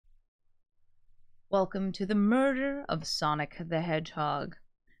Welcome to the murder of Sonic the Hedgehog.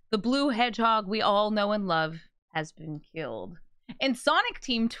 The blue hedgehog we all know and love has been killed. And Sonic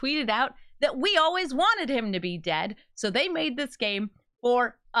Team tweeted out that we always wanted him to be dead, so they made this game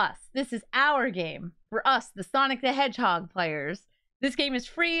for us. This is our game. For us, the Sonic the Hedgehog players. This game is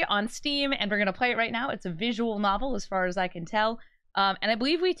free on Steam, and we're going to play it right now. It's a visual novel, as far as I can tell. And I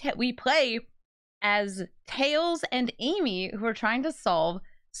believe we play as Tails and Amy, who are trying to solve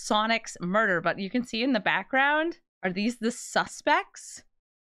Sonic's murder. But you can see in the background, are these the suspects?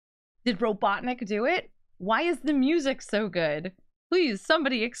 Did Robotnik do it? Why is the music so good? Please,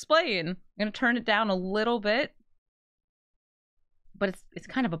 somebody explain. I'm gonna turn it down a little bit, but it's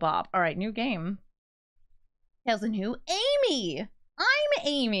kind of a bop. All right, new game. Tails and who? Amy! I'm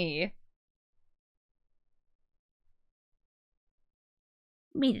Amy!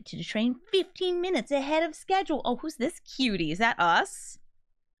 Made it to the train 15 minutes ahead of schedule. Oh, who's this cutie? Is that us?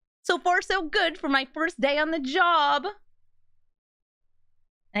 So far, so good for my first day on the job.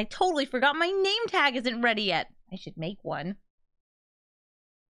 And I totally forgot my name tag isn't ready yet. I should make one.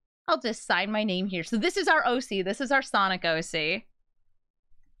 I'll just sign my name here. So this is our OC. This is our Sonic OC.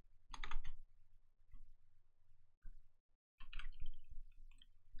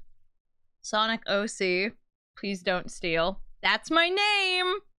 Sonic OC. Please don't steal. That's my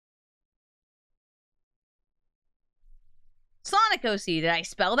name. Sonic OC. Did I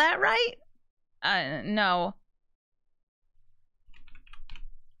spell that right? No.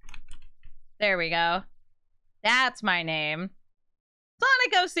 There we go. That's my name.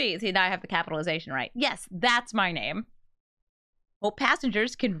 Sonic OC. See, now I have the capitalization right. Yes, that's my name. Hope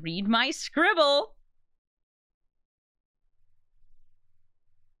passengers can read my scribble.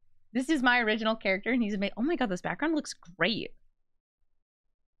 This is my original character, and he's made. Oh my god, this background looks great.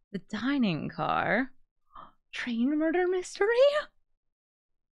 The dining car. Train murder mystery?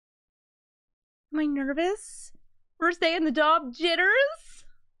 Am I nervous? First day in the job jitters?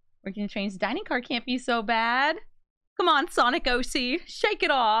 Working the train's dining car can't be so bad. Come on, Sonic OC. Shake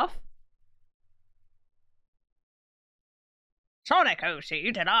it off. Sonic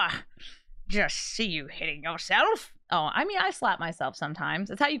OC, did I just see you hitting yourself? Oh, I mean, I slap myself sometimes.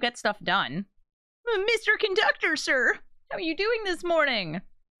 That's how you get stuff done. Mr. Conductor, sir. How are you doing this morning?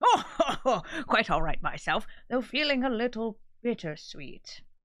 Oh, quite all right myself, though feeling a little bittersweet.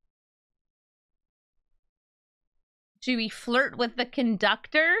 Should we flirt with the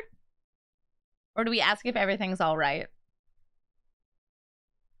conductor? Or do we ask if everything's all right?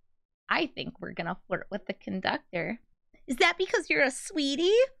 I think we're gonna flirt with the conductor. Is that because you're a sweetie?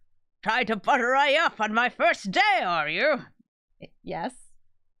 Try to butter I up on my first day, are you? Yes.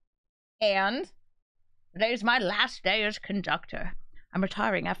 And? Today's my last day as conductor. I'm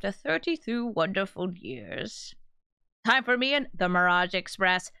retiring after 32 wonderful years. Time for me and the Mirage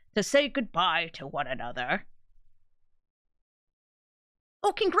Express to say goodbye to one another.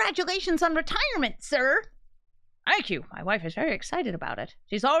 Oh, congratulations on retirement, sir! Thank you. My wife is very excited about it.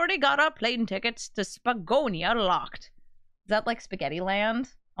 She's already got our plane tickets to Spagonia locked. Is that like Spaghetti Land?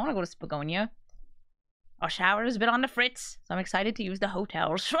 I want to go to Spagonia. Our shower has been on the fritz, so I'm excited to use the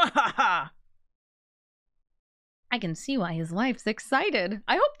hotels. I can see why his wife's excited.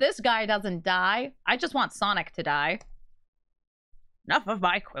 I hope this guy doesn't die. I just want Sonic to die. Enough of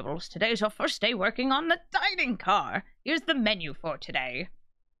my quibbles. Today's your first day working on the dining car. Here's the menu for today.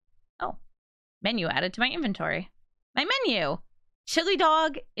 Oh, menu added to my inventory. My menu! Chili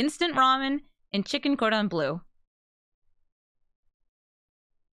dog, instant ramen, and chicken cordon bleu.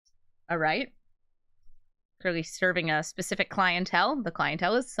 Alright. Clearly serving a specific clientele. The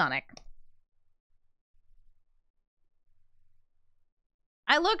clientele is Sonic.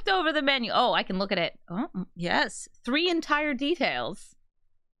 I looked over the menu. Oh, I can look at it. Oh, yes. 3 entire details.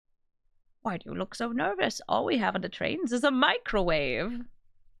 Why do you look so nervous? All we have on the trains is a microwave.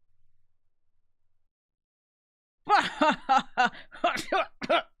 Oh,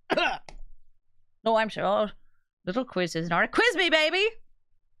 I'm sure. Little quiz is not a quiz me, baby.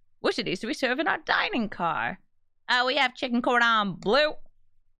 Which of these do we serve in our dining car? We have chicken cordon bleu.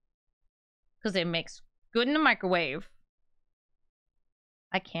 Because it makes good in the microwave.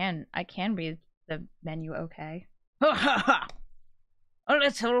 I can read the menu okay. A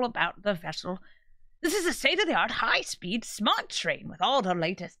little about the vessel. This is a state-of-the-art, high-speed, smart train with all the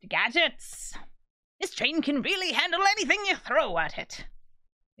latest gadgets. This train can really handle anything you throw at it.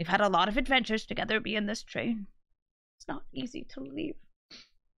 We've had a lot of adventures together being this train. It's not easy to leave.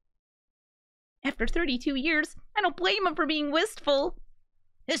 After 32 years, I don't blame him for being wistful.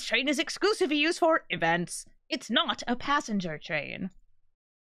 This train is exclusively used for events. It's not a passenger train.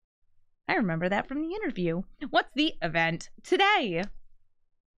 I remember that from the interview. What's the event today?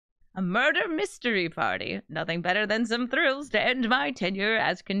 A murder mystery party. Nothing better than some thrills to end my tenure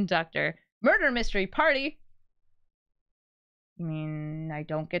as conductor. Murder mystery party? You mean I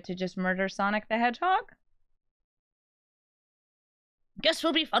don't get to just murder Sonic the Hedgehog? Guests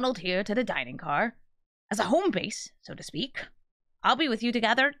will be funneled here to the dining car. As a home base, so to speak. I'll be with you to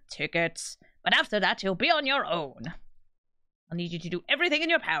gather tickets. But after that, you'll be on your own. I'll need you to do everything in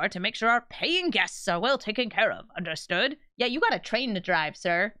your power to make sure our paying guests are well taken care of. Understood? Yeah, you got a train to drive,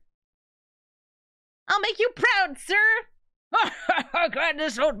 sir. I'll make you proud, sir! Glad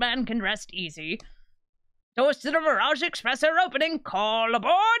this old man can rest easy. Doors to the Mirage Express are opening. Call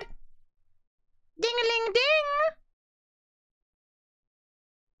aboard! Ding-a-ling-ding!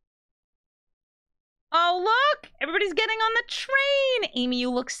 Oh, look! Everybody's getting on the train! Amy, you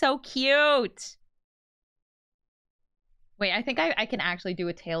look so cute! Wait, I think I can actually do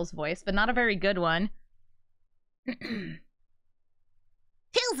a Tails voice, but not a very good one. Tails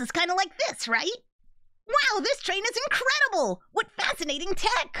is kind of like this, right? Wow, this train is incredible! What fascinating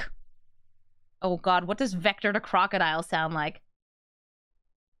tech! Oh god, what does Vector to Crocodile sound like?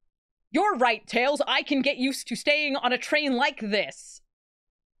 You're right, Tails. I can get used to staying on a train like this.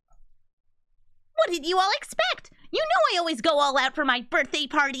 What did you all expect? You know I always go all out for my birthday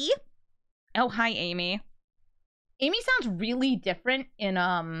party. Oh, hi, Amy. Amy sounds really different in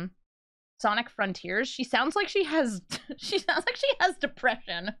Sonic Frontiers. She sounds like she has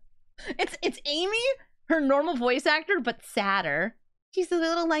depression. It's Amy, her normal voice actor, but sadder. She's a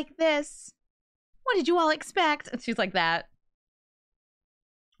little like this. What did you all expect? And she's like that.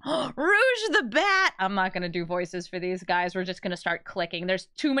 Rouge the Bat! I'm not gonna do voices for these guys. We're just gonna start clicking. There's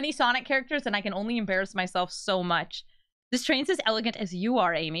too many Sonic characters and I can only embarrass myself so much. This train's as elegant as you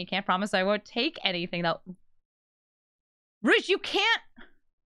are, Amy. Can't promise I won't take anything though. Rouge, you can't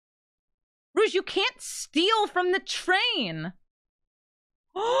steal from the train.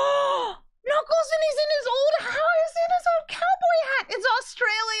 Oh, Knuckles, and he's in his old house, in his old cowboy hat. It's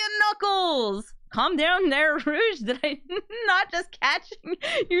Australian Knuckles. Calm down there, Rouge. Did I not just catch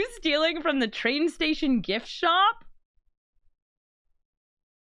you stealing from the train station gift shop?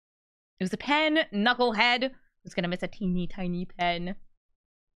 It was a pen, Knucklehead. Was gonna miss a teeny tiny pen.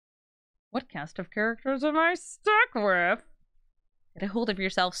 What cast of characters am I stuck with? Get a hold of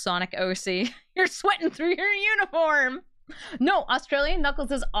yourself, Sonic OC. You're sweating through your uniform. No, Australian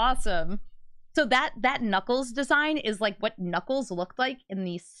Knuckles is awesome. So that Knuckles design is like what Knuckles looked like in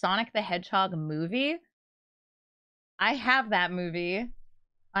the Sonic the Hedgehog movie. I have that movie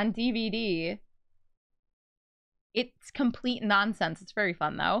on DVD. It's complete nonsense. It's very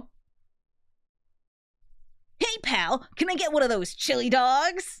fun, though. Hey, pal, can I get one of those chili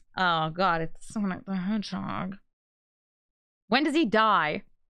dogs? Oh, God, it's Sonic the Hedgehog. When does he die?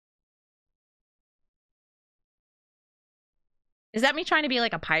 Is that me trying to be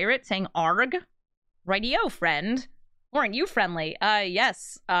like a pirate saying arg? Rightio, friend. Aren't you friendly?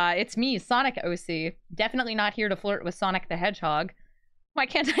 Yes. It's me, Sonic OC. Definitely not here to flirt with Sonic the Hedgehog. Why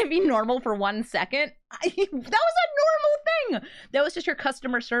can't I be normal for 1 second? That was a normal thing! That was just your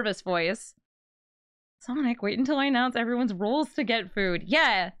customer service voice. Sonic, wait until I announce everyone's roles to get food.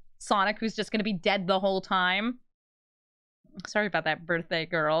 Yeah, Sonic, who's just gonna be dead the whole time. Sorry about that, birthday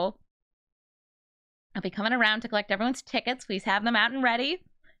girl. I'll be coming around to collect everyone's tickets. Please have them out and ready.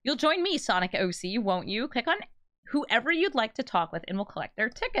 You'll join me, Sonic OC, won't you? Click on whoever you'd like to talk with and we'll collect their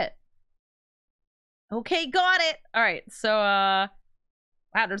ticket. Okay, got it. All right, so, wow,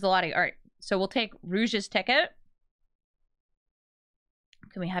 there's a lot of, all right. So we'll take Rouge's ticket.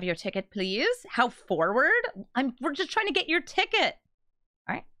 Can we have your ticket, please? How forward? We're just trying to get your ticket.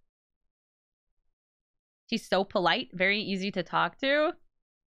 All right. She's so polite, very easy to talk to.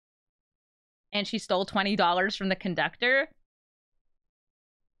 And she stole $20 from the conductor.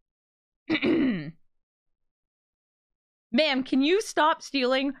 Ma'am, can you stop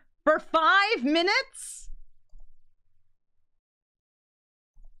stealing for 5 minutes?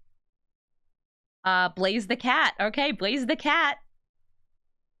 Blaze the cat. Okay, Blaze the cat.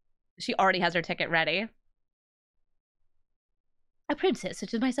 She already has her ticket ready. A princess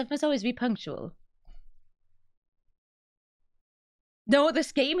such as myself must always be punctual. No,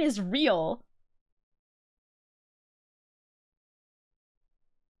 this game is real.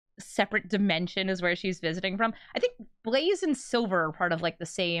 Separate dimension is where she's visiting from. I think Blaze and Silver are part of like the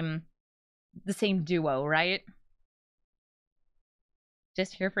same duo, right?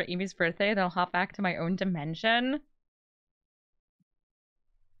 Just here for Amy's birthday, then I'll hop back to my own dimension.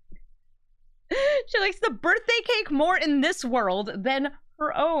 She likes the birthday cake more in this world than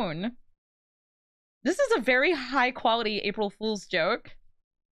her own. This is a very high quality April Fool's joke.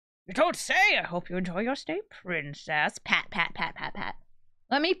 You don't say. I hope you enjoy your stay, princess. Pat, pat, pat, pat, pat.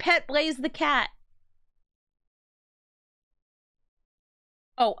 Let me pet Blaze the cat.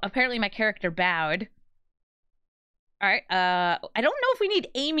 Oh, apparently my character bowed. All right. I don't know if we need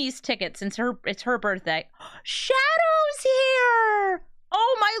Amy's ticket since it's her birthday. Shadow's here.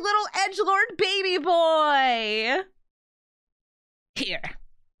 Oh, my little edgelord baby boy. Here.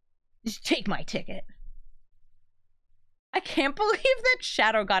 Just take my ticket. I can't believe that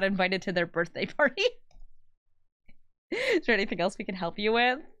Shadow got invited to their birthday party. Is there anything else we can help you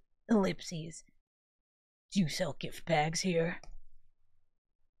with? Ellipses. Do you sell gift bags here?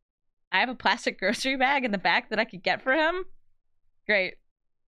 I have a plastic grocery bag in the back that I could get for him. Great.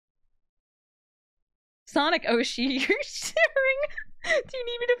 Sonic Oshi, you're staring. Do you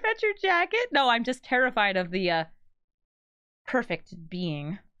need me to fetch your jacket? No, I'm just terrified of the perfect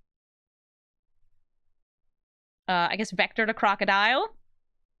being. I guess Vector to Crocodile.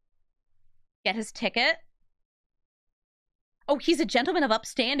 Get his ticket. Oh, he's a gentleman of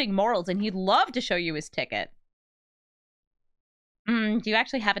upstanding morals, and he'd love to show you his ticket. Do you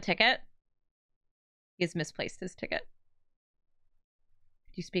actually have a ticket? He has misplaced his ticket.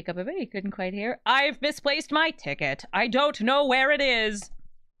 Could you speak up a bit? He couldn't quite hear. I've misplaced my ticket. I don't know where it is.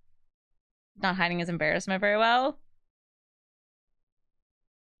 Not hiding his embarrassment very well.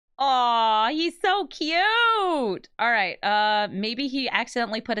 Aw, he's so cute. All right, maybe he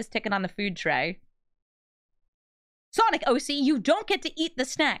accidentally put his ticket on the food tray. Sonic OC, you don't get to eat the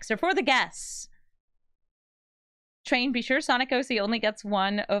snacks. They're for the guests. Train, be sure Sonic OC only gets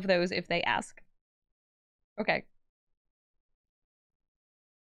one of those if they ask. Okay.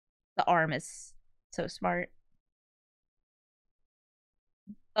 The arm is so smart.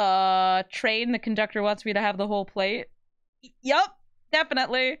 Train, the conductor wants me to have the whole plate. Yup,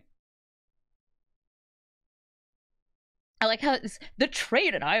 definitely. I like how it's, the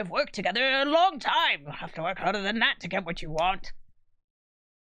train and I have worked together a long time. You'll have to work harder than that to get what you want.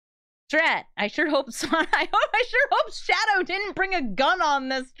 Strat, I sure hope Shadow didn't bring a gun on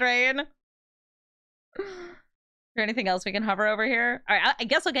this train. Is there anything else we can hover over here? All right, I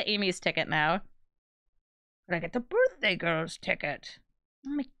guess I'll get Amy's ticket now. But I get the birthday girl's ticket.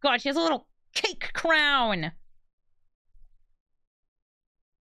 Oh my god, she has a little cake crown.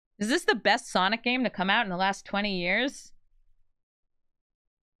 Is this the best Sonic game to come out in the last 20 years?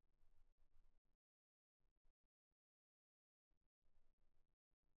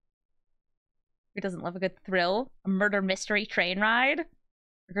 Who doesn't love a good thrill? A murder mystery train ride?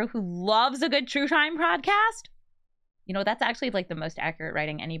 A girl who loves a good true crime podcast? You know, that's actually like the most accurate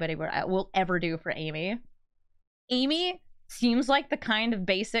writing anybody will ever do for Amy. Amy seems like the kind of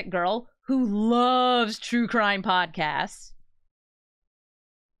basic girl who loves true crime podcasts.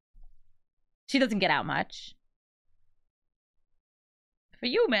 She doesn't get out much. For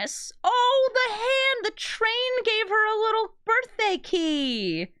you, miss. Oh, the hand! The train gave her a little birthday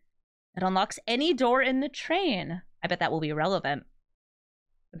key. It unlocks any door in the train. I bet that will be relevant.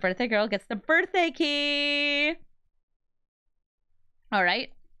 The birthday girl gets the birthday key. All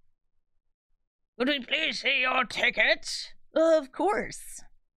right. Would we please see your tickets? Of course.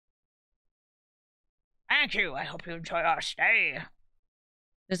 Thank you. I hope you enjoy our stay.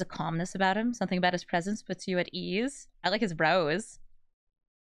 There's a calmness about him. Something about his presence puts you at ease. I like his brows.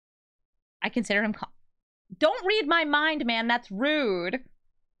 I consider him calm. Don't read my mind, man. That's rude.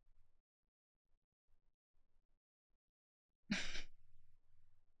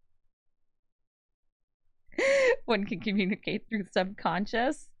 One can communicate through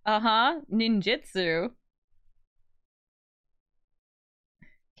subconscious. Ninjutsu.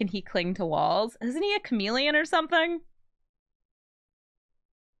 Can he cling to walls? Isn't he a chameleon or something?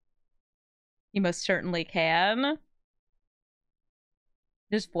 He most certainly can.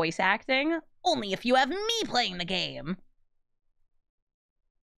 There's voice acting. Only if you have me playing the game.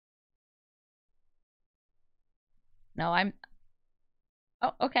 No, I'm...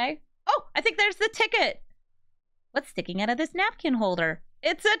 Oh, okay. Oh, I think there's the ticket. What's sticking out of this napkin holder?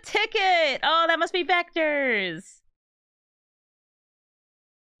 It's a ticket! Oh, that must be Vector's.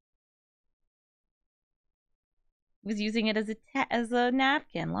 Was using it as a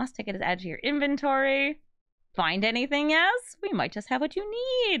napkin. Lost ticket is added to your inventory. Find anything else? We might just have what you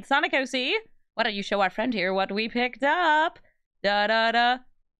need. Sonic OC, why don't you show our friend here what we picked up? Da-da-da.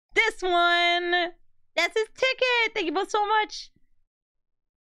 This one! That's his ticket! Thank you both so much.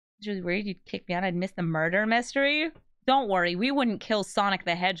 I was really worried you'd kick me out. I'd miss the murder mystery. Don't worry, we wouldn't kill Sonic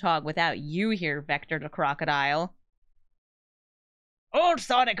the Hedgehog without you here, Vector the Crocodile. Old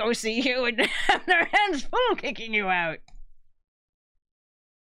Sonic OC here would have their hands full kicking you out.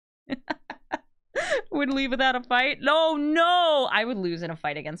 Would leave without a fight? No, no! I would lose in a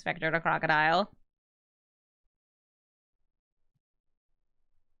fight against Vector the Crocodile.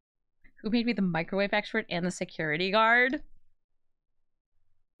 Who made me the microwave expert and the security guard?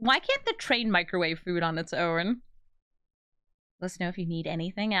 Why can't the train microwave food on its own? Let us know if you need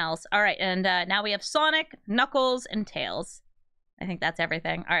anything else. All right, and now we have Sonic, Knuckles, and Tails. I think that's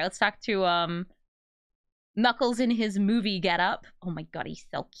everything. All right, let's talk to Knuckles in his movie getup. Oh my god, he's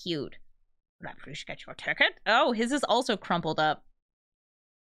so cute. Would I please get your ticket? Oh, his is also crumpled up.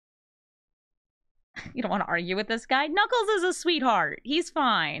 You don't want to argue with this guy? Knuckles is a sweetheart. He's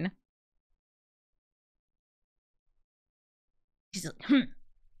fine. He's like,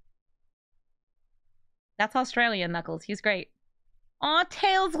 That's Australian Knuckles. He's great. Aw,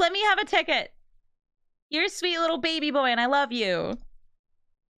 Tails, let me have a ticket. You're a sweet little baby boy, and I love you.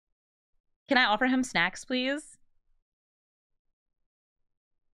 Can I offer him snacks, please?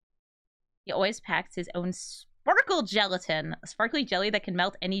 He always packs his own sparkle gelatin. A sparkly jelly that can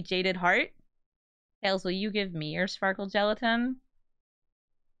melt any jaded heart. Tails, will you give me your sparkle gelatin?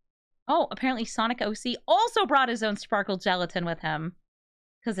 Oh, apparently Sonic OC also brought his own sparkle gelatin with him.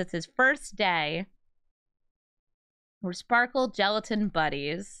 Because it's his first day. We're sparkle gelatin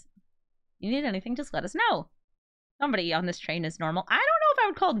buddies. You need anything, just let us know. Somebody on this train is normal. I don't know if I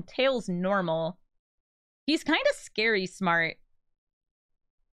would call Tails normal. He's kind of scary smart.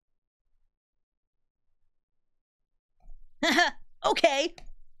 Okay.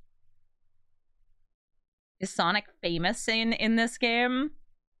 Is Sonic famous in this game?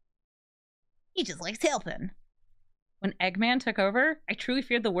 He just likes helping. When Eggman took over, I truly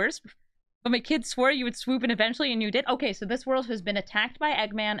feared the worst, but my kids swore you would swoop in eventually, and you did. Okay, so this world has been attacked by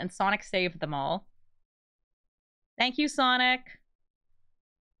Eggman, and Sonic saved them all. Thank you, Sonic.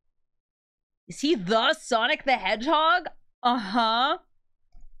 Is he the Sonic the Hedgehog? Uh-huh.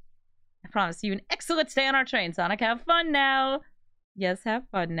 I promise you an excellent stay on our train, Sonic. Have fun now. Yes, have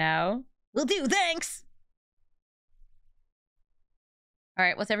fun now. Will do, thanks. All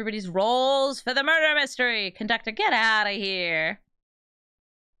right, what's everybody's roles for the murder mystery? Conductor, get out of here.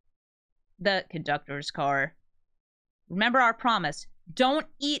 The conductor's car. Remember our promise. Don't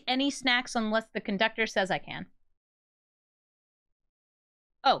eat any snacks unless the conductor says I can.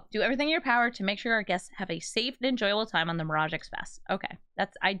 Oh, do everything in your power to make sure our guests have a safe and enjoyable time on the Mirage Express. Okay,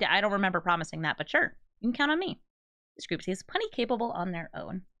 that's I don't remember promising that, but sure, you can count on me. This group is plenty capable on their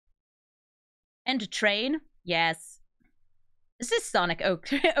own. And to train? Yes. This is Sonic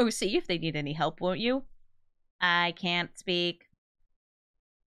OC if they need any help, won't you? I can't speak.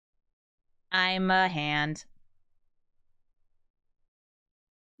 I'm a hand.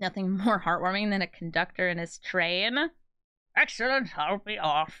 Nothing more heartwarming than a conductor in his train. Excellent, I'll be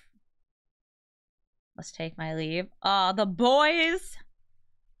off. Let's take my leave. The boys!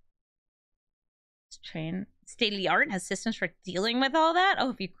 This train, state of the art, has systems for dealing with all that.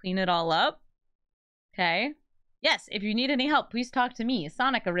 Oh, if you clean it all up. Okay. Yes, if you need any help, please talk to me,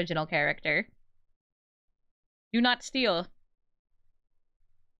 Sonic original character. Do not steal.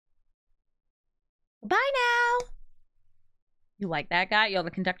 Bye now! You like that guy? Yo, the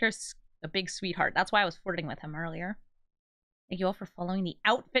conductor's a big sweetheart. That's why I was flirting with him earlier. Thank you all for following the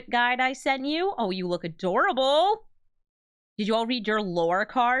outfit guide I sent you. Oh, you look adorable. Did you all read your lore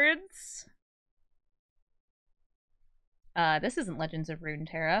cards? This isn't Legends of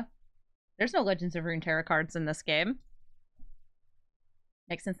Runeterra. There's no Legends of Runeterra cards in this game.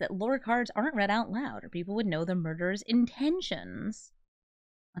 Makes sense that lore cards aren't read out loud, or people would know the murderer's intentions.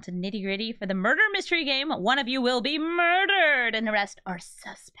 On to nitty-gritty for the murder mystery game. One of you will be murdered, and the rest are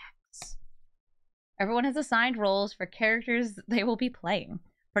suspects. Everyone has assigned roles for characters they will be playing.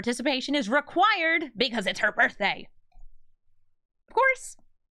 Participation is required because it's her birthday. Of course.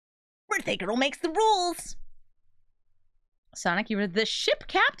 Birthday girl makes the rules. Sonic, you are the ship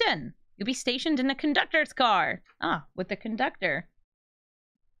captain. You'll be stationed in a conductor's car. Ah, with the conductor.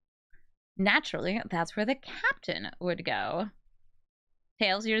 Naturally, that's where the captain would go.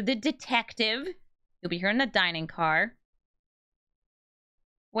 Tails, you're the detective. You'll be here in the dining car.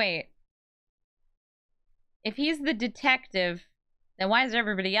 Wait. If he's the detective, then why is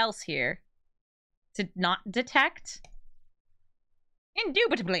everybody else here? To not detect?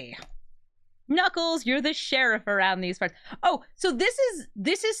 Indubitably. Knuckles, you're the sheriff around these parts. Oh, so this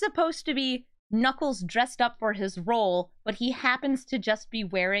is supposed to be Knuckles dressed up for his role, but he happens to just be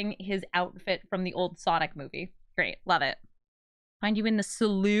wearing his outfit from the old Sonic movie. Great, love it. Find you in the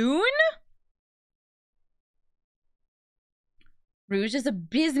saloon? Rouge is a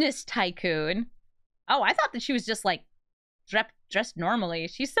business tycoon. Oh, I thought that she was just like dressed normally.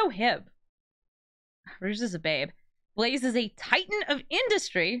 She's so hip. Rouge is a babe. Blaze is a titan of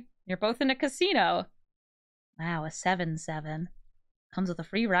industry. You're both in a casino. Wow, a 7-7. Comes with a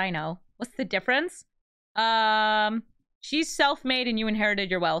free rhino. What's the difference? She's self-made and you inherited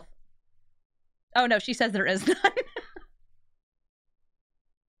your wealth. Oh no, she says there is none.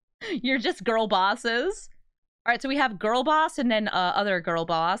 You're just girl bosses. All right, so we have girl boss and then other girl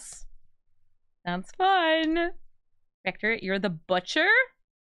boss. Sounds fun. Vector, you're the butcher?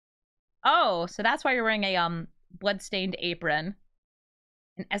 Oh, so that's why you're wearing a bloodstained apron.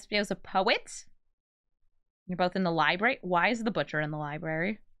 And Espio's a poet? You're both in the library? Why is the butcher in the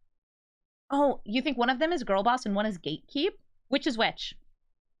library? Oh, you think one of them is girl boss and one is gatekeep? Which is which?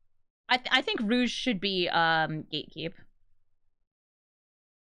 I think Rouge should be gatekeep.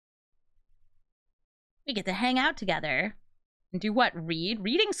 We get to hang out together. And do what? Read?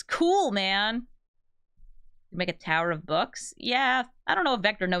 Reading's cool, man. Make a tower of books? Yeah, I don't know if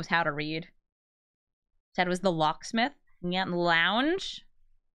Vector knows how to read. Said it was the locksmith. Hanging out in the lounge.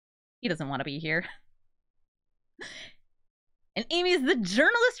 He doesn't want to be here. And Amy's the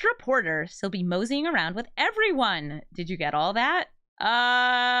journalist reporter. She'll be moseying around with everyone. Did you get all that?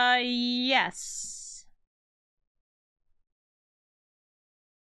 Yes.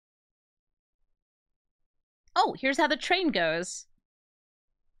 Oh, here's how the train goes.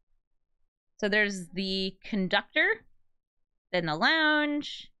 So there's the conductor, then the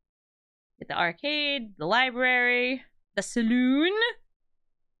lounge, the arcade, the library, the saloon.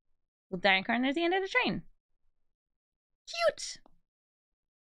 Little dining car, and there's the end of the train. Cute!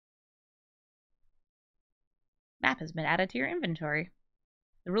 Map has been added to your inventory.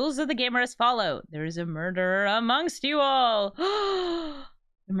 The rules of the game are as follow. There is a murderer amongst you all.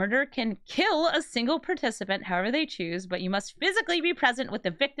 The murderer can kill a single participant however they choose, but you must physically be present with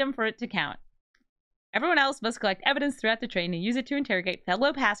the victim for it to count. Everyone else must collect evidence throughout the train and use it to interrogate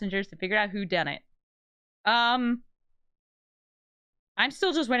fellow passengers to figure out who done it. I'm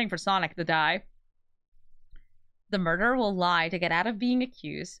still just waiting for Sonic to die. The murderer will lie to get out of being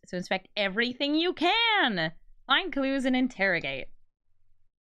accused, so inspect everything you can. Find clues and interrogate.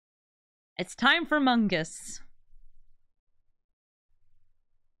 It's time for Mungus.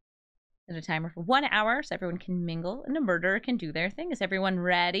 Set a timer for 1 hour so everyone can mingle and the murderer can do their thing. Is everyone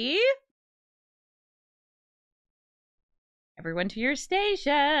ready? Everyone to your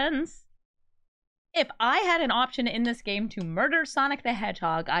stations. If I had an option in this game to murder Sonic the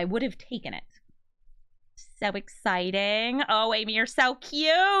Hedgehog, I would have taken it. So exciting. Oh, Amy, you're so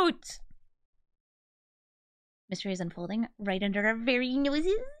cute. Mystery is unfolding right under our very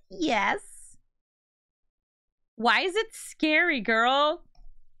noses. Yes. Why is it scary, girl?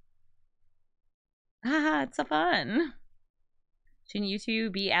 Ah, it's so fun. Shouldn't you two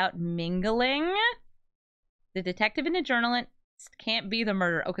be out mingling? The detective and the journalist can't be the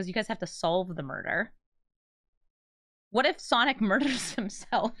murderer. Oh, because you guys have to solve the murder. What if Sonic murders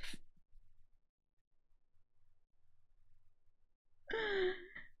himself?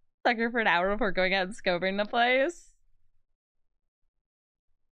 Stuck here for an hour before going out and scoping the place.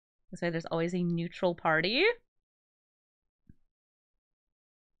 This way there's always a neutral party.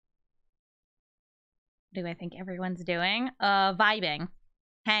 What do I think everyone's doing? Vibing.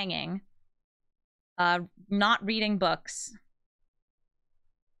 Hanging. Not reading books.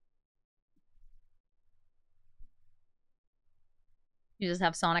 You just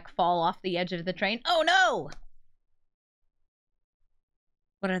have Sonic fall off the edge of the train. Oh no!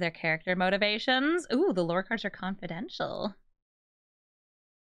 What are their character motivations? Ooh, the lore cards are confidential.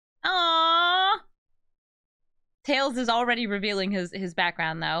 Aww! Tails is already revealing his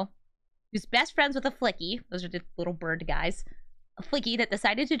background, though. He's best friends with a Flicky. Those are the little bird guys. A Flicky that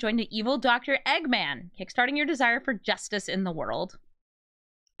decided to join the evil Dr. Eggman, kickstarting your desire for justice in the world.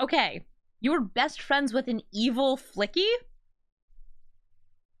 Okay, you were best friends with an evil Flicky?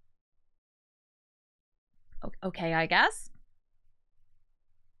 Okay, I guess.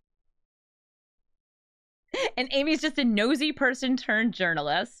 And Amy's just a nosy person turned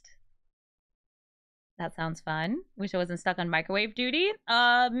journalist. That sounds fun. Wish I wasn't stuck on microwave duty.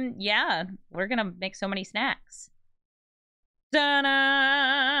 Yeah, we're gonna make so many snacks.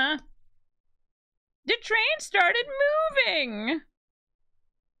 Ta-da! The train started moving!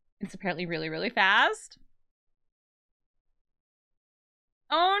 It's apparently really, really fast.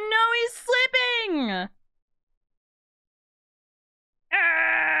 Oh no, he's slipping!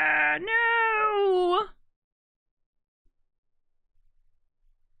 Ah, no!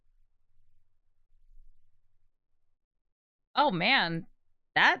 Oh man,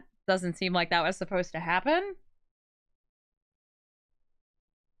 that doesn't seem like that was supposed to happen.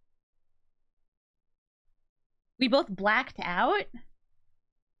 We both blacked out?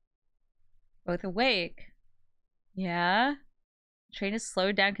 Both awake. Yeah. The train is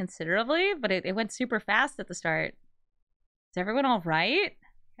slowed down considerably, but it went super fast at the start. Is everyone all right?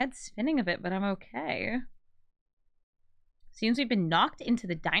 Head's spinning a bit, but I'm okay. Seems we've been knocked into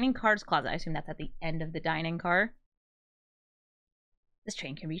the dining car's closet. I assume that's at the end of the dining car. This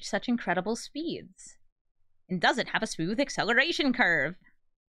train can reach such incredible speeds. And doesn't have a smooth acceleration curve.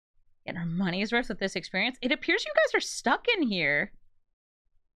 Getting our money's worth with this experience. It appears you guys are stuck in here.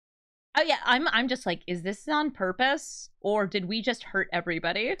 Oh yeah, I'm just like, is this on purpose? Or did we just hurt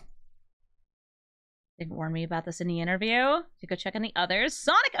everybody? Didn't warn me about this in the interview. To go check on the others.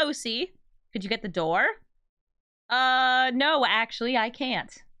 Sonic OC! Could you get the door? No, actually, I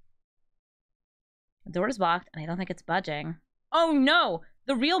can't. The door is locked, and I don't think it's budging. Oh no!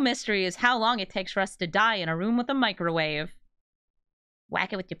 The real mystery is how long it takes for us to die in a room with a microwave.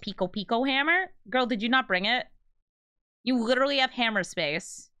 Whack it with your Pico hammer? Girl, did you not bring it? You literally have hammer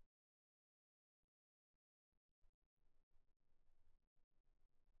space.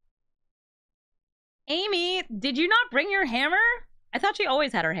 Amy, did you not bring your hammer? I thought she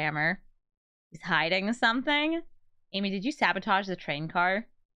always had her hammer. He's hiding something. Amy, did you sabotage the train car?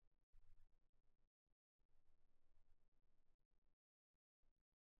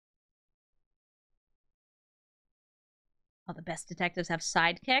 Oh, the best detectives have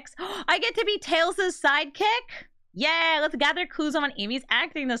sidekicks. I get to be Tails' sidekick? Yeah, let's gather clues on Amy's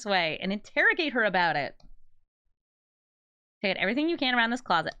acting this way and interrogate her about it. Take out everything you can around this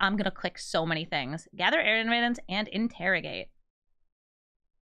closet. I'm gonna click so many things. Gather evidence and interrogate.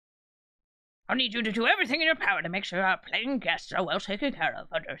 I need you to do everything in your power to make sure our paying guests are well taken care of.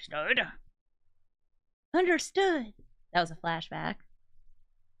 Understood? Understood. That was a flashback.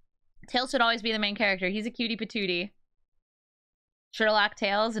 Tails should always be the main character. He's a cutie patootie. Sherlock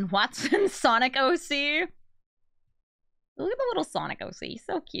Tails and Watson Sonic OC. Look at the little Sonic OC. He's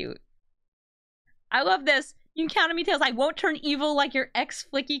so cute. I love this. You can count on me, Tails. I won't turn evil like your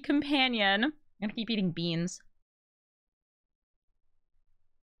ex-flicky companion. I'm gonna keep eating beans.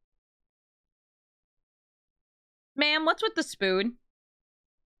 Ma'am, what's with the spoon?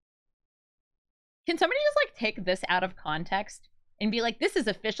 Can somebody just, like, take this out of context and be like, this is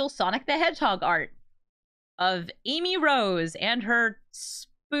official Sonic the Hedgehog art of Amy Rose and her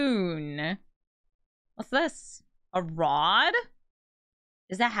spoon. What's this? A rod?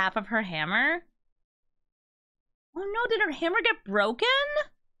 Is that half of her hammer? Oh no, did her hammer get broken?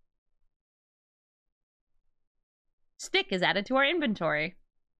 Stick is added to our inventory.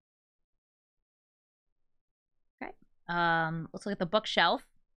 Okay. Let's look at the bookshelf.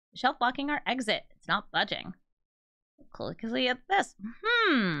 The shelf blocking our exit. It's not budging. Closely at this.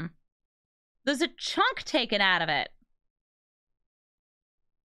 There's a chunk taken out of it.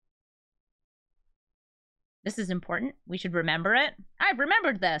 This is important. We should remember it. I've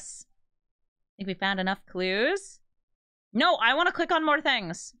remembered this. Think we found enough clues? No, I want to click on more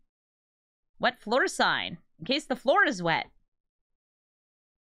things. Wet floor sign. In case the floor is wet.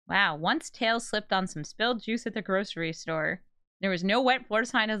 Wow, once Tails slipped on some spilled juice at the grocery store. There was no wet floor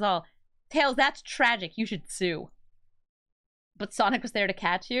sign at all. Tails, that's tragic. You should sue. But Sonic was there to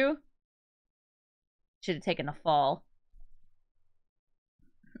catch you. Should have taken a fall.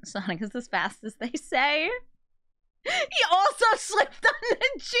 Sonic is as fast as they say. He also slipped on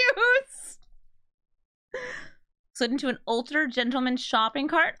the juice. Slid into an older gentleman's shopping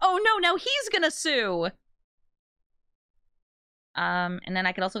cart. Oh no, now he's gonna sue. And then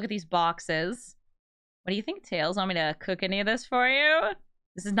I could also look at these boxes. What do you think, Tails? Want me to cook any of this for you?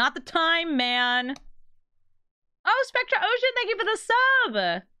 This is not the time, man. Oh, Spectra Ocean, thank you for the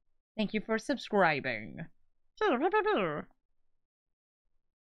sub. Thank you for subscribing.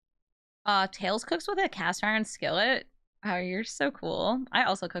 Tails cooks with a cast iron skillet. Oh, you're so cool. I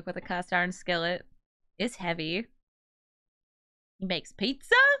also cook with a cast iron skillet. It's heavy. He makes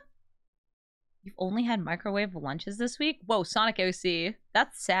pizza? You've only had microwave lunches this week? Whoa, Sonic OC.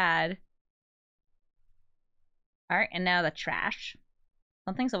 That's sad. Alright, and now the trash.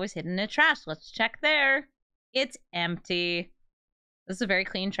 Something's always hidden in the trash. Let's check there. It's empty. This is a very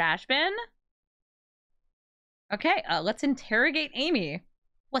clean trash bin. Okay, let's interrogate Amy.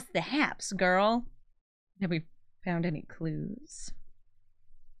 What's the haps, girl? Have we found any clues?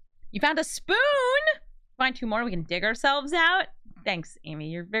 You found a spoon! Find 2 more, we can dig ourselves out. Thanks, Amy.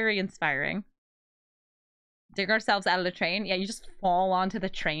 You're very inspiring. Dig ourselves out of the train. Yeah, you just fall onto the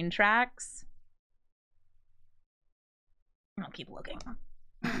train tracks. I'll keep looking.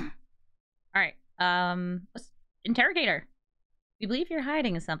 Alright, let's interrogate her. We believe you're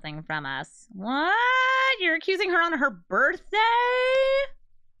hiding something from us. What? You're accusing her on her birthday?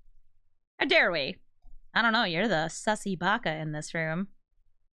 How dare we? I don't know, you're the sussy baka in this room.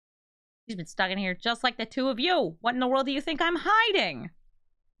 She's been stuck in here just like the 2 of you. What in the world do you think I'm hiding?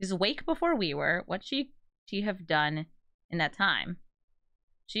 She's awake before we were. What she have done in that time?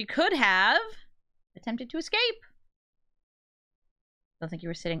 She could have attempted to escape. Don't think you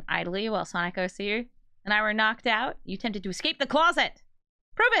were sitting idly while Sonic OC and I were knocked out. You attempted to escape the closet.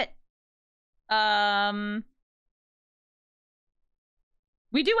 Prove it.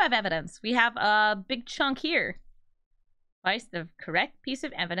 We do have evidence. We have a big chunk here. Device the correct piece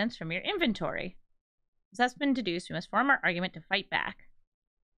of evidence from your inventory. As that's been deduced, we must form our argument to fight back.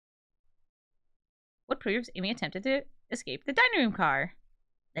 What proves Amy attempted to escape the dining room car?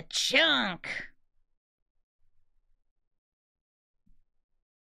 The chunk!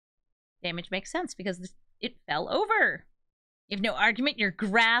 Damage makes sense because it fell over. You have no argument, you're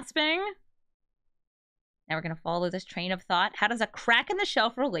grasping. Now we're going to follow this train of thought. How does a crack in the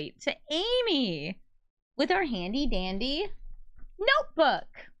shelf relate to Amy? With our handy dandy notebook.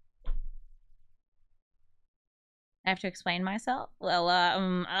 I have to explain myself? Well,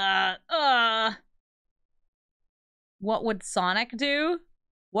 what would Sonic do?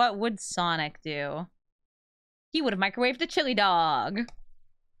 What would Sonic do? He would have microwaved a chili dog.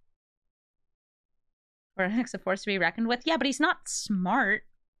 For an a force to be reckoned with? Yeah, but he's not smart.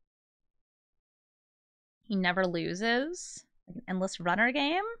 He never loses. Like an endless runner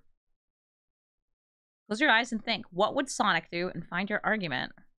game? Close your eyes and think. What would Sonic do? And find your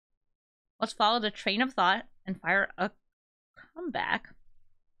argument. Let's follow the train of thought and fire a comeback.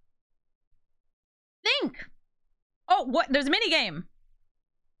 Think! Oh, what? There's a minigame!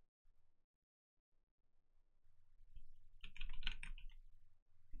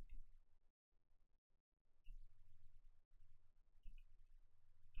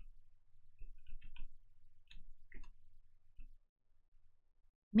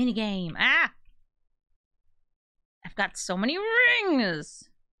 Minigame. Ah! I've got so many rings!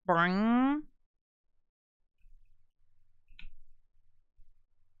 Bring.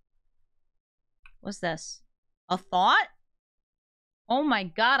 What's this? A thought? Oh my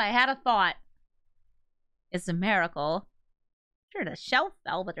god, I had a thought. It's a miracle. Sure, the shelf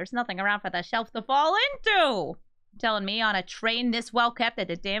fell, but there's nothing around for the shelf to fall into. You're telling me on a train this well kept that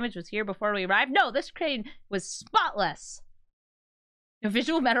the damage was here before we arrived? No, this train was spotless. A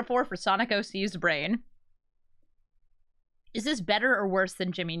visual metaphor for Sonic OC's brain. Is this better or worse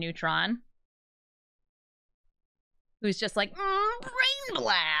than Jimmy Neutron? Who's just like, brain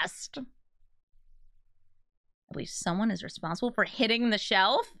blast. At least someone is responsible for hitting the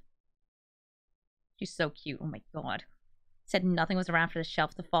shelf. She's so cute. Oh my god. Said nothing was around for the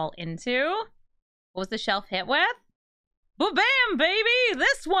shelf to fall into. What was the shelf hit with? Ba-bam, baby!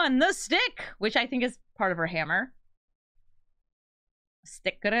 This one, the stick! Which I think is part of her hammer. A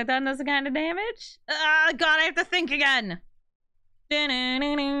stick could have done this kind of damage? God, I have to think again! I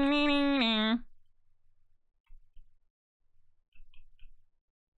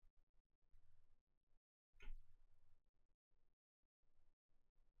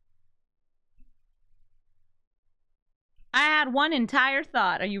had one entire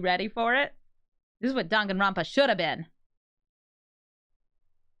thought. Are you ready for it? This is what Danganronpa should have been.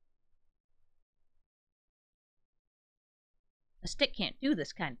 A stick can't do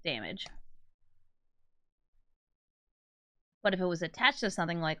this kind of damage. But if it was attached to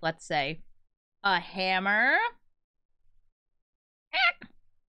something like, let's say, a hammer...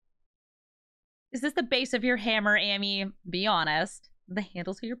 Is this the base of your hammer, Amy? Be honest. The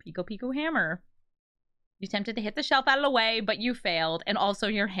handles of your Pico Pico hammer. You attempted to hit the shelf out of the way, but you failed, and also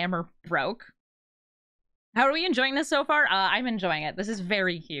your hammer broke. How are we enjoying this so far? I'm enjoying it. This is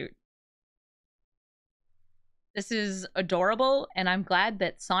very cute. This is adorable, and I'm glad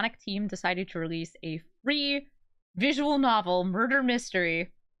that Sonic Team decided to release a free visual novel murder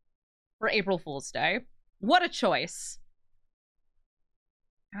mystery for April Fool's Day. What a choice.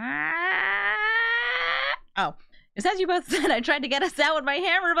 Oh, it's as you both said, I tried to get us out with my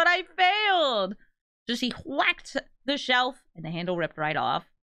hammer, but I failed. So she whacked the shelf, and the handle ripped right off.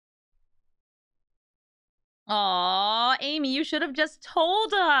 Aw, Amy, you should have just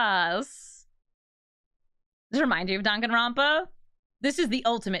told us. Does it remind you of Danganronpa? This is the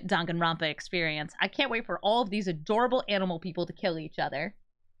ultimate Danganronpa experience. I can't wait for all of these adorable animal people to kill each other.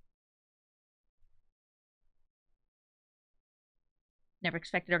 Never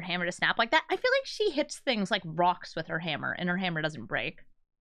expected her hammer to snap like that. I feel like she hits things like rocks with her hammer, and her hammer doesn't break.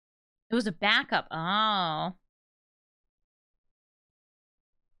 It was a backup. Oh.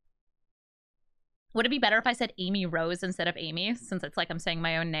 Would it be better if I said Amy Rose instead of Amy, since it's like I'm saying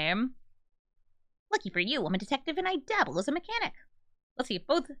my own name? Lucky for you, I'm a detective and I dabble as a mechanic. Let's see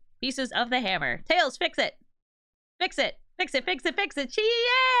both pieces of the hammer. Tails, fix it! Fix it! Fix it, fix it, fix it!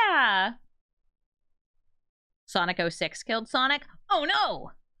 Yeah! Sonic 06 killed Sonic? Oh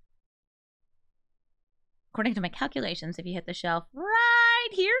no! According to my calculations, if you hit the shelf right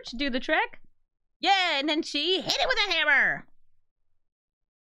here to do the trick. Yeah, and then she hit it with a hammer!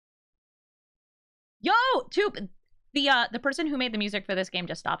 Toop, the person who made the music for this game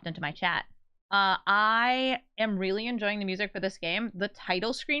just stopped into my chat. I am really enjoying the music for this game. The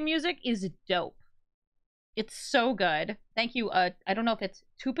title screen music is dope. It's so good. Thank you. I don't know if it's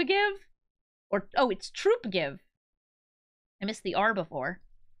Toopagive or it's Troopagive. I missed the R before.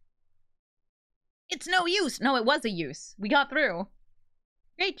 It's no use. No, it was a use. We got through.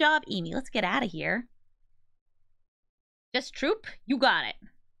 Great job, Amy. Let's get out of here. Just Troop, you got it.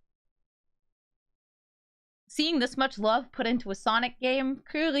 Seeing this much love put into a Sonic game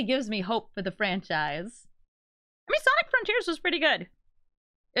clearly gives me hope for the franchise. I mean, Sonic Frontiers was pretty good.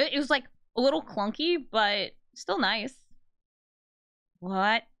 It was like a little clunky, but still nice.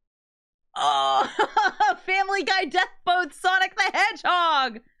 What? Oh, Family Guy Death Boat Sonic the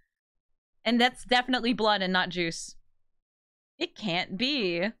Hedgehog! And that's definitely blood and not juice. It can't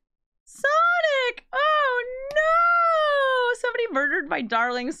be. Sonic! Oh no! Somebody murdered my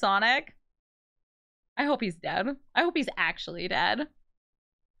darling Sonic. I hope he's dead. I hope he's actually dead.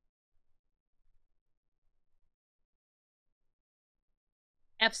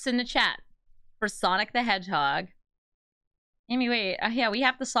 F's in the chat for Sonic the Hedgehog. Amy, wait. Yeah, we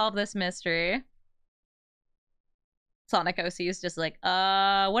have to solve this mystery. Sonic OC is just like,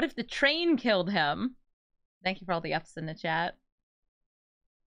 what if the train killed him? Thank you for all the F's in the chat.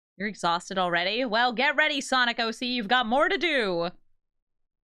 You're exhausted already? Well, get ready, Sonic OC. You've got more to do.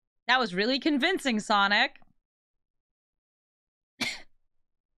 That was really convincing, Sonic.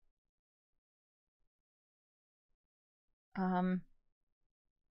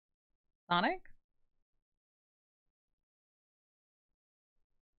 Sonic?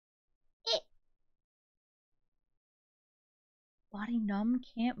 Body numb,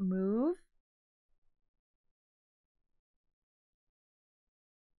 can't move?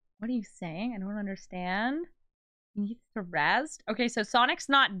 What are you saying? I don't understand. He needs to rest? Okay, so Sonic's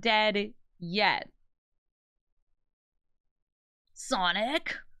not dead yet.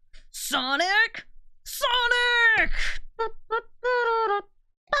 Sonic? Sonic? Sonic!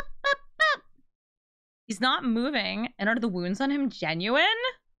 He's not moving. And are the wounds on him genuine?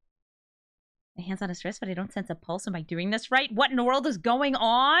 My hand's on his wrist, but I don't sense a pulse. Am I doing this right? What in the world is going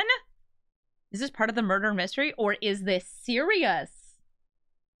on? Is this part of the murder mystery, or is this serious?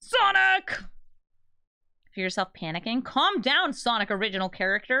 Sonic! Feel yourself panicking? Calm down, Sonic original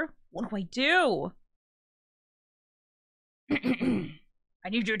character. What do I do? I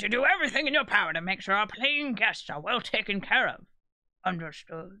need you to do everything in your power to make sure our paying guests are well taken care of.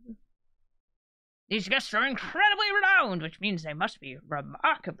 Understood. These guests are incredibly renowned, which means they must be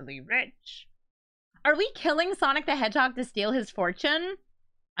remarkably rich. Are we killing Sonic the Hedgehog to steal his fortune?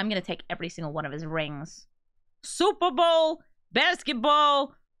 I'm gonna take every single one of his rings. Super Bowl,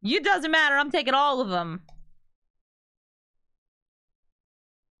 basketball, it doesn't matter. I'm taking all of them.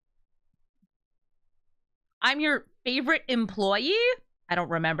 I'm your favorite employee? I don't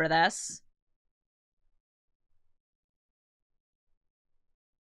remember this.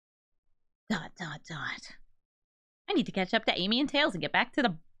 Dot. I need to catch up to Amy and Tails and get back to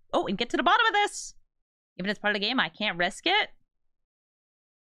the... Oh, and get to the bottom of this! Even if it's part of the game, I can't risk it.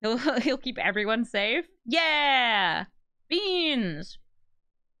 He'll keep everyone safe. Yeah! Beans!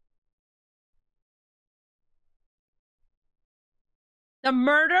 The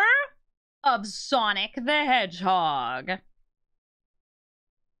murder of Sonic the Hedgehog.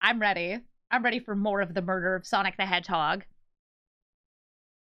 I'm ready. I'm ready for more of the murder of Sonic the Hedgehog.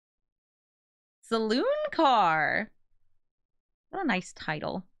 Saloon car. What a nice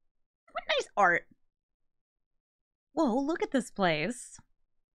title. What nice art. Whoa, look at this place.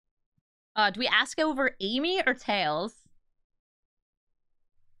 Do we ask over Amy or Tails?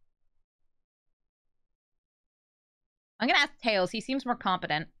 I'm gonna ask Tails. He seems more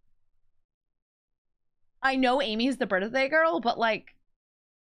competent. I know Amy's the birthday girl, but like...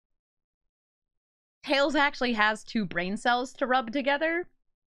 Tails actually has 2 brain cells to rub together.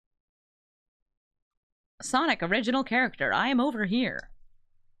 Sonic, original character. I am over here.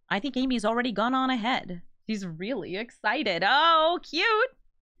 I think Amy's already gone on ahead. She's really excited. Oh, cute!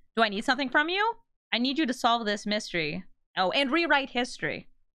 Do I need something from you? I need you to solve this mystery. Oh, and rewrite history.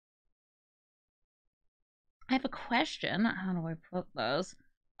 I have a question. How do I put those?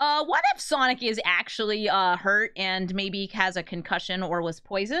 What if Sonic is actually hurt and maybe has a concussion or was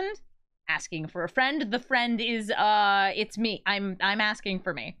poisoned? Asking for a friend. The friend is it's me. I'm asking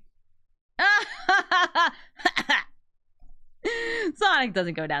for me. Sonic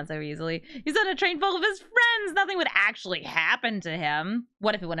doesn't go down so easily. He's on a train full of his friends. Nothing would actually happen to him.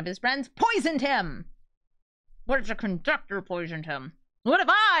 What if one of his friends poisoned him? What if the conductor poisoned him? What if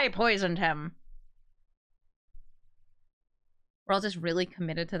I poisoned him? We're all just really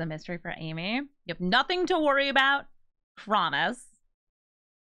committed to the mystery for Amy. You have nothing to worry about. Promise.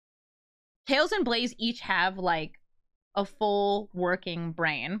 Tails and Blaze each have, like, a full working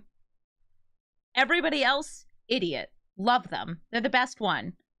brain. Everybody else, idiot. Love them. They're the best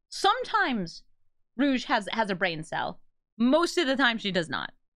one. Sometimes Rouge has a brain cell. Most of the time, she does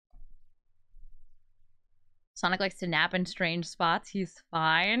not. Sonic likes to nap in strange spots. He's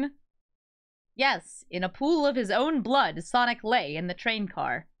fine. Yes, in a pool of his own blood, Sonic lay in the train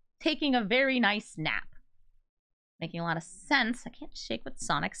car, taking a very nice nap. Making a lot of sense. I can't shake what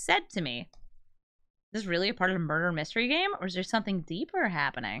Sonic said to me. Is this really a part of a murder mystery game, or is there something deeper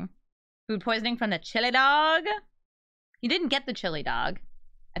happening? Food poisoning from the chili dog? He didn't get the chili dog.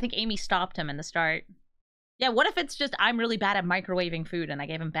 I think Amy stopped him in the start. Yeah, what if it's just I'm really bad at microwaving food and I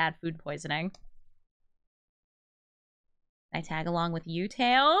gave him bad food poisoning? I tag along with you,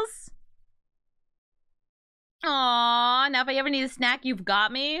 Tails? Aww, now if I ever need a snack, you've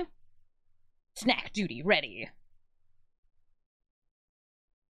got me. Snack duty ready.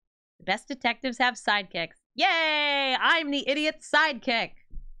 The best detectives have sidekicks. Yay! I'm the idiot sidekick.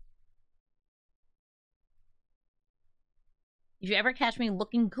 If you ever catch me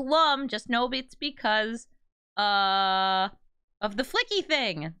looking glum, just know it's because of the flicky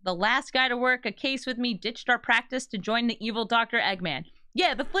thing. The last guy to work a case with me ditched our practice to join the evil Dr. Eggman.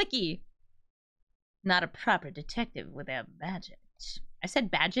 Yeah, the flicky. Not a proper detective without badgage. I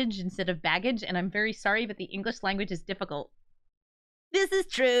said badgage instead of baggage, and I'm very sorry, but the English language is difficult. This is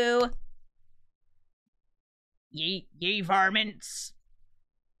true. Ye varmints.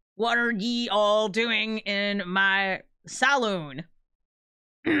 What are ye all doing in my saloon?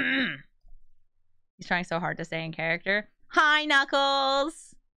 He's trying so hard to stay in character. Hi,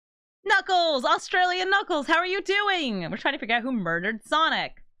 Knuckles! Knuckles! Australian Knuckles! How are you doing? We're trying to figure out who murdered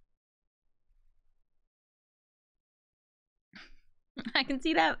Sonic. I can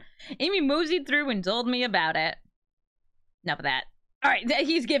see that. Amy moseyed through and told me about it. Enough of that. Alright,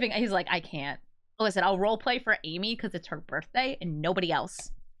 he's like, I can't. Listen, I'll roleplay for Amy because it's her birthday and nobody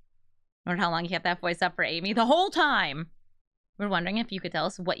else. I wonder how long you kept that voice up for Amy. The whole time! We're wondering if you could tell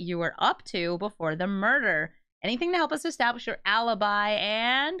us what you were up to before the murder. Anything to help us establish your alibi,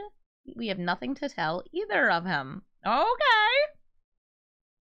 and we have nothing to tell either of him. Okay.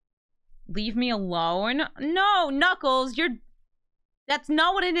 Leave me alone. No, Knuckles, that's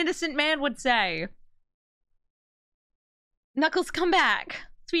not what an innocent man would say. Knuckles, come back.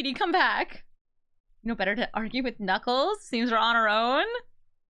 Sweetie, come back. You know better to argue with Knuckles? Seems we're on our own.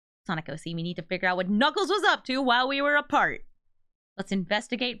 Sonic OC, we need to figure out what Knuckles was up to while we were apart. Let's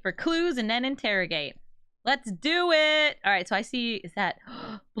investigate for clues and then interrogate. Let's do it! Alright, so I see, is that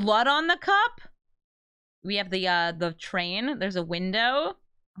blood on the cup? We have the train. There's a window.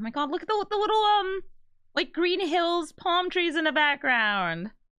 Oh my god, look at the little, like green hills, palm trees in the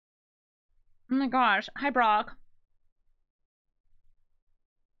background. Oh my gosh. Hi, Brock.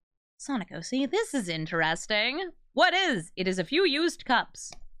 Sonic OC, this is interesting. What is? It is a few used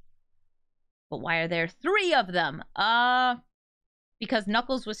cups. But why are there 3 of them? Because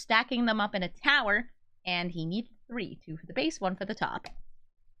Knuckles was stacking them up in a tower, and he needed 3, 2 for the base, 1 for the top.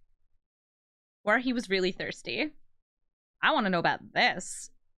 Or he was really thirsty. I want to know about this.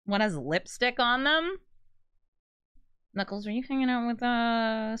 One has lipstick on them. Knuckles, are you hanging out with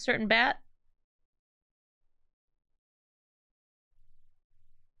a certain bat?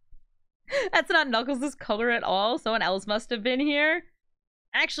 That's not Knuckles' color at all. Someone else must have been here.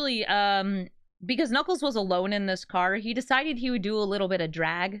 Actually, because Knuckles was alone in this car, he decided he would do a little bit of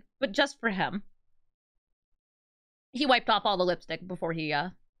drag, but just for him. He wiped off all the lipstick before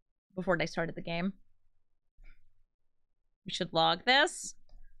they started the game. We should log this.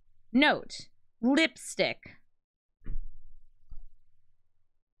 Note, lipstick.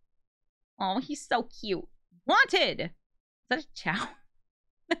 Oh, he's so cute. Wanted! Is that a chow?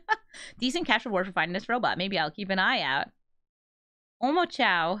 Decent cash reward for finding this robot. Maybe I'll keep an eye out. Omo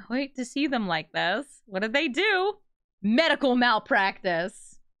Chow. Wait to see them like this. What did they do? Medical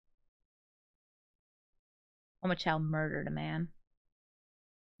malpractice. Omo Chow murdered a man.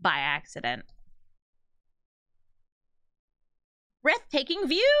 By accident. Breathtaking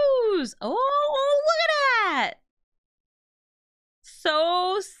views! Oh, look at that!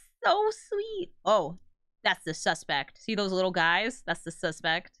 So sweet. Oh, that's the suspect. See those little guys? That's the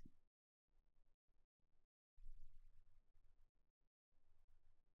suspect.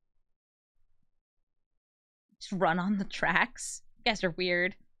 Just run on the tracks. You guys are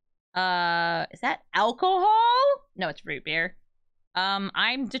weird. Is that alcohol? No, it's root beer.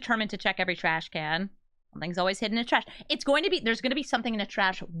 I'm determined to check every trash can. Something's always hidden in the trash. It's going to be, there's going to be something in the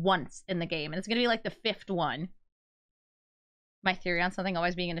trash once in the game, and it's going to be like the 5th one. My theory on something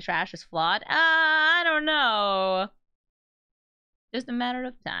always being in the trash is flawed. I don't know. Just a matter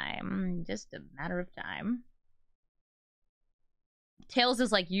of time. Just a matter of time. Tails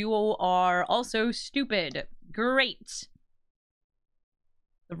is like, you are also stupid. Great.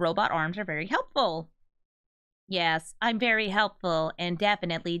 The robot arms are very helpful. Yes, I'm very helpful and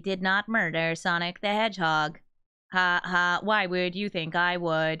definitely did not murder Sonic the Hedgehog. Ha ha, why would you think I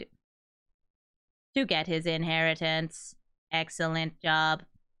would? To get his inheritance. Excellent job.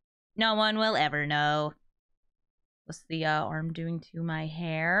 No one will ever know. What's the arm doing to my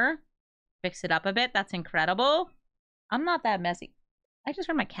hair? Fix it up a bit. That's incredible. I'm not that messy. I just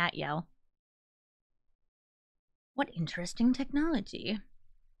heard my cat yell. What interesting technology.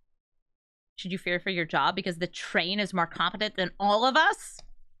 Should you fear for your job because the train is more competent than all of us?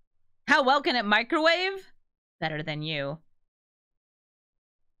 How well can it microwave? Better than you.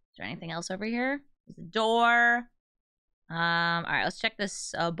 Is there anything else over here? There's a door. Alright, let's check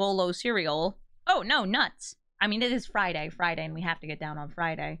this bolo cereal. Oh, no, nuts. I mean, it is Friday, and we have to get down on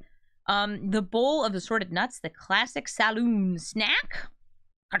Friday. The bowl of assorted nuts, the classic saloon snack.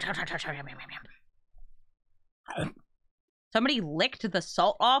 Somebody licked the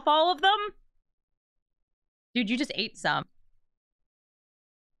salt off all of them? Dude, you just ate some.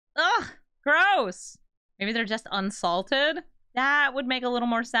 Ugh, gross. Maybe they're just unsalted? That would make a little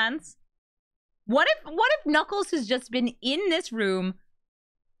more sense. What if Knuckles has just been in this room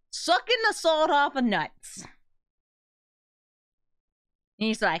sucking the salt off of nuts? And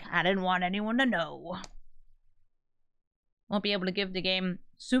he's like, I didn't want anyone to know. Won't be able to give the game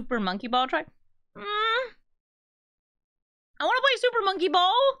Super Monkey Ball a try. I want to play Super Monkey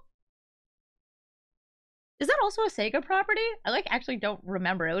Ball. Is that also a Sega property? I actually don't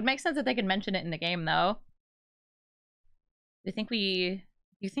remember. It would make sense that they could mention it in the game though. Do you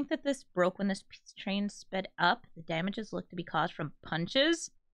think that this broke when this train sped up? The damages look to be caused from punches.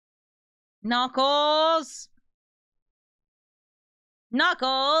 Knuckles!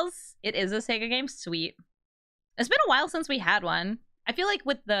 Knuckles! It is a Sega game. Sweet. It's been a while since we had one. I feel like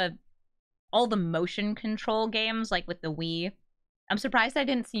with all the motion control games, like with the Wii, I'm surprised I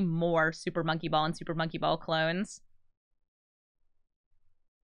didn't see more Super Monkey Ball and Super Monkey Ball clones.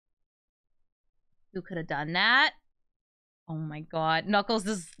 Who could have done that? Oh my god. Knuckles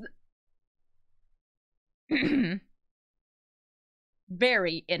is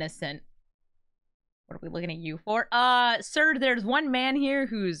very innocent. What are we looking at you for? Sir, there's one man here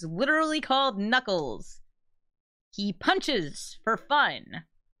who's literally called Knuckles. He punches for fun.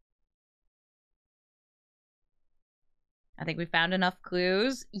 I think we found enough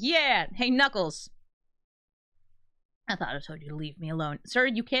clues. Yeah! Hey, Knuckles. I thought I told you to leave me alone. Sir,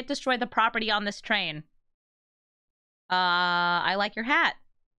 you can't destroy the property on this train. I like your hat.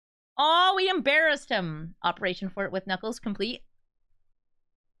 Oh, we embarrassed him. Operation Fort with Knuckles complete.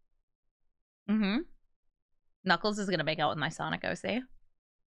 Knuckles is gonna make out with my Sonic OC.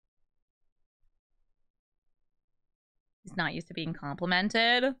 He's not used to being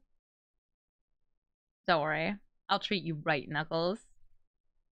complimented. Don't worry. I'll treat you right, Knuckles.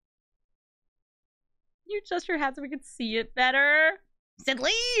 You adjust your hat so we can see it better. I said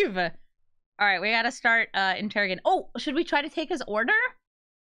leave! Alright, we gotta start interrogating. Oh, should we try to take his order?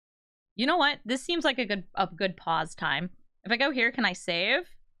 You know what? This seems like a good pause time. If I go here, can I save?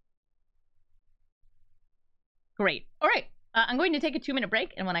 Great. Alright. I'm going to take a 2-minute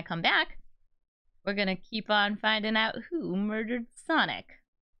break, and when I come back, we're gonna keep on finding out who murdered Sonic.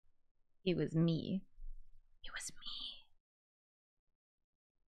 It was me. It was me.